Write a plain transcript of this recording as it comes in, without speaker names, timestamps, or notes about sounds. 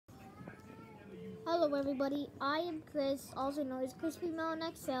Hello everybody, I am Chris, also known as Crispy Melon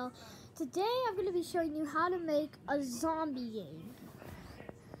XL. Today I'm going to be showing you how to make a zombie game.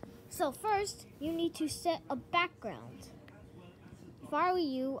 So first, you need to set a background. If I were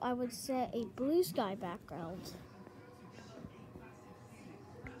you, I would set a blue sky background.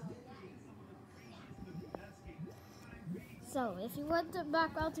 So if you want the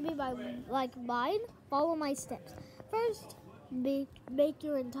background to be like mine, follow my steps. First, make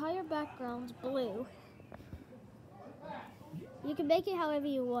your entire background blue. You can make it however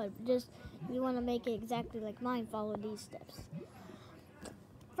you want, just if you want to make it exactly like mine, follow these steps.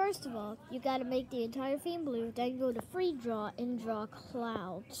 First of all, you got to make the entire theme blue, then go to free draw and draw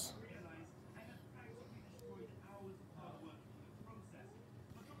clouds.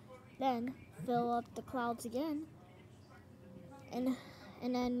 Then fill up the clouds again and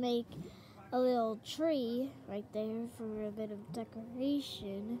then make a little tree right there for a bit of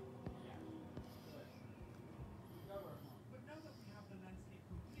decoration.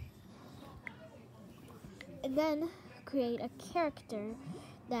 And then create a character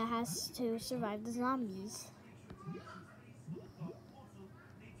that has to survive the zombies.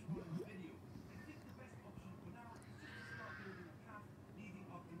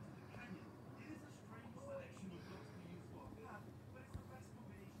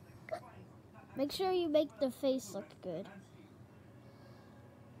 Make sure you make the face look good.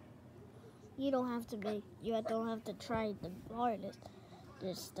 You don't have to try the hardest.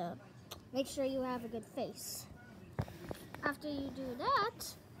 Just make sure you have a good face. After you do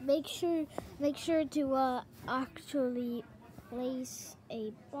that, make sure to actually place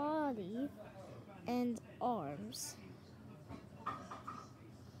a body and arms.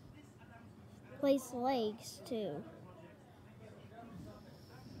 Place legs too.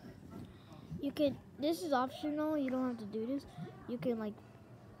 This is optional, you don't have to do this. You can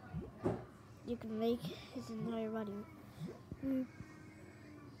make his entire body.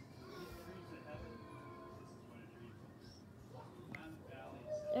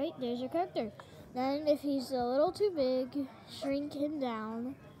 Right, there's your character. Then if he's a little too big, shrink him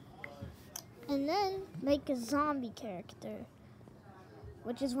down. And then make a zombie character,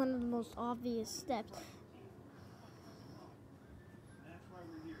 which is one of the most obvious steps.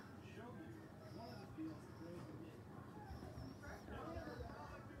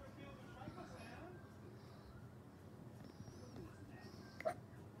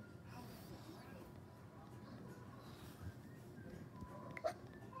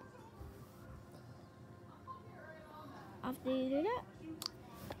 After you do that,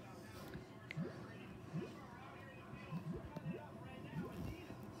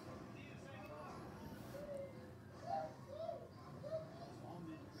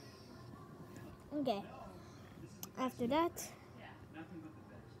 okay. After that's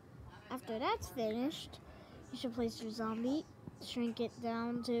finished, you should place your zombie, shrink it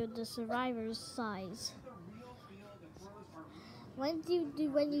down to the survivor's size. When you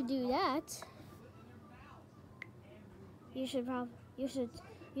do that, you should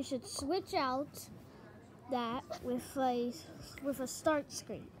switch out that with a start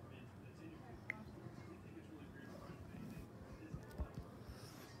screen.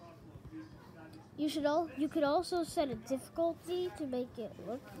 You could also set a difficulty to make it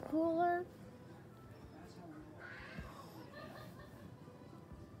look cooler.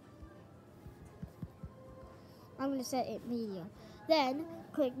 I'm going to set it medium. Then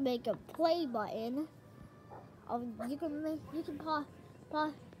click make a play button. You can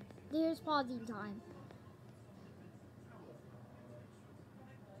pause. There's pausing time.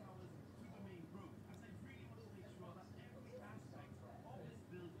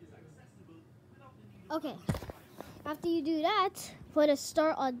 Okay. After you do that, put a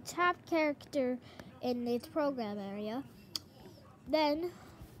start on tap character in its program area. Then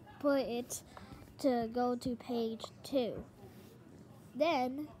put it to go to page 2.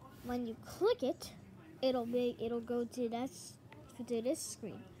 Then when you click it, it'll go to this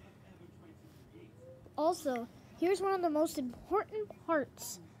screen. Also, here's one of the most important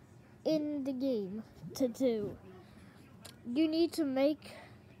parts in the game to do. You need to make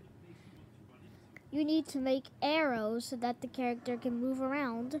arrows so that the character can move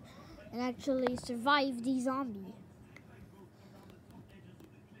around and actually survive the zombie.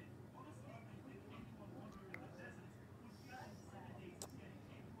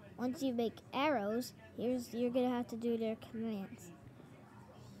 Once you make arrows, you're gonna have to do their commands.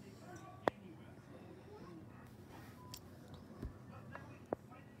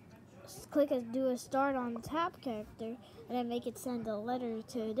 Do a start on tap character, and then make it send a letter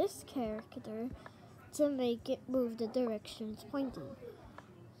to this character to make it move the direction it's pointing.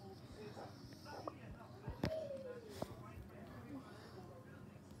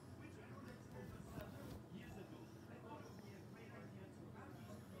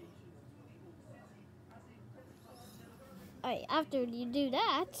 Alright, after you do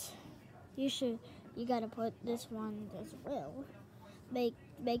that, you gotta put this one as well. Make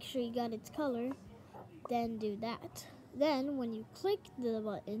sure you got its color, then do that. Then when you click the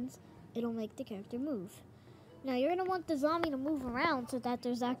buttons, it'll make the character move. Now you're gonna want the zombie to move around so that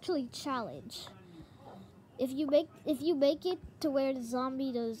there's actually challenge. If you make it to where the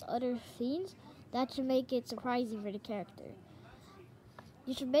zombie does other things, that should make it surprising for the character.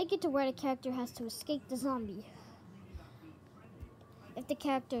 You should make it to where the character has to escape the zombie. If the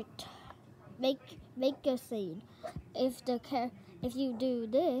character make a scene, if you do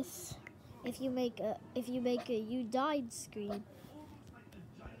this, if you make a you died screen,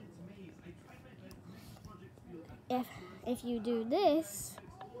 if you do this,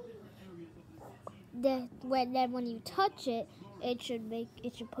 then when you touch it, it should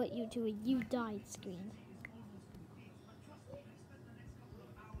put you to a you died screen.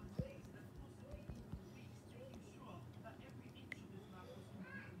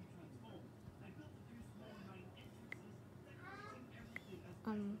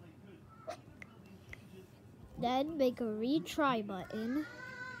 Then make a retry button.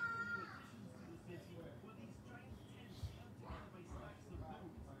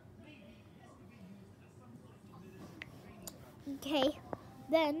 Okay,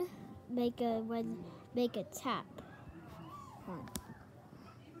 then make a tap.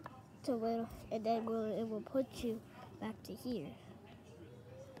 And then it will put you back to here.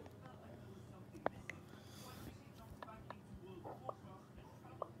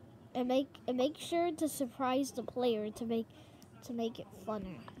 And make sure to surprise the player to make it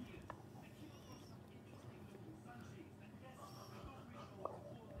funner.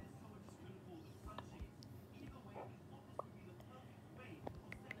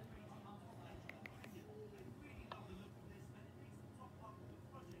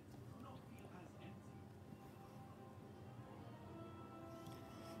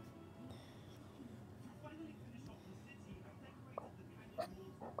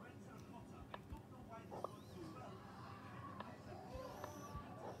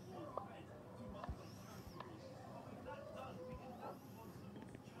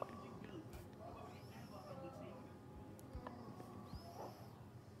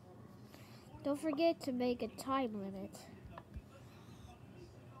 Don't forget to make a time limit.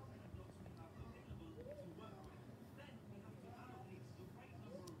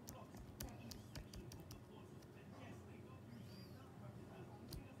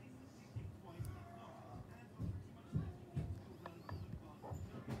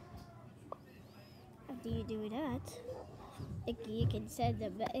 After you do that, it can send a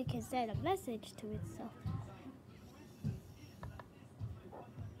message to itself.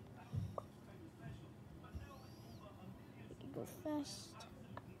 Go fast.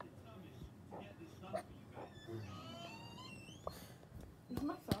 Is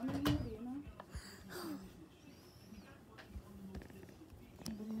my phone in here? Do you know?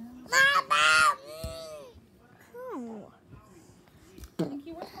 Oh.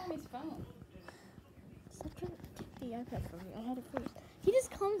 Nikki, where's Mommy's phone? Stop trying to take the iPad from me. I had it first. He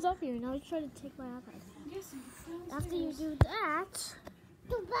just comes up here and now he's trying to take my iPad. Yes, After you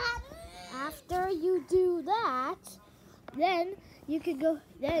do that, then you could go.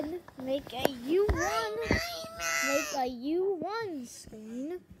 Then make a U1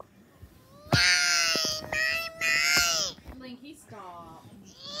 screen. Blinky, stop.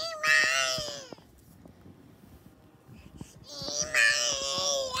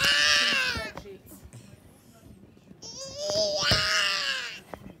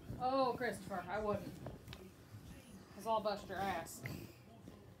 Oh, Christopher, I wouldn't. Because I'll bust your ass.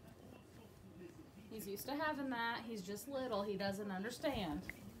 He's used to having that. He's just little. He doesn't understand.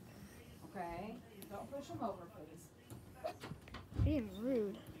 Okay? Don't push him over, please. Being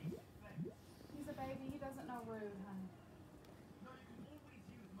rude. He's a baby. He doesn't know rude, honey.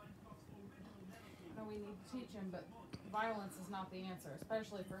 I know we need to teach him, but violence is not the answer,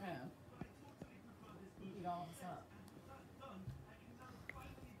 especially for him. Beat all of us up.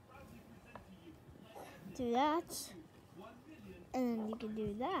 Do that. And then you can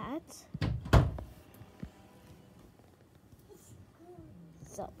do that.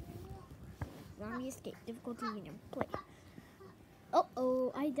 So, zombie escape, difficulty medium, play.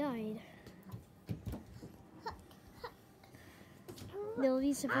 Oh, I died. It'll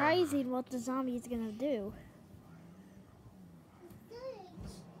be surprising what the zombie is gonna do.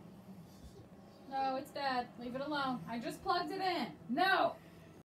 No, it's dead. Leave it alone. I just plugged it in. No!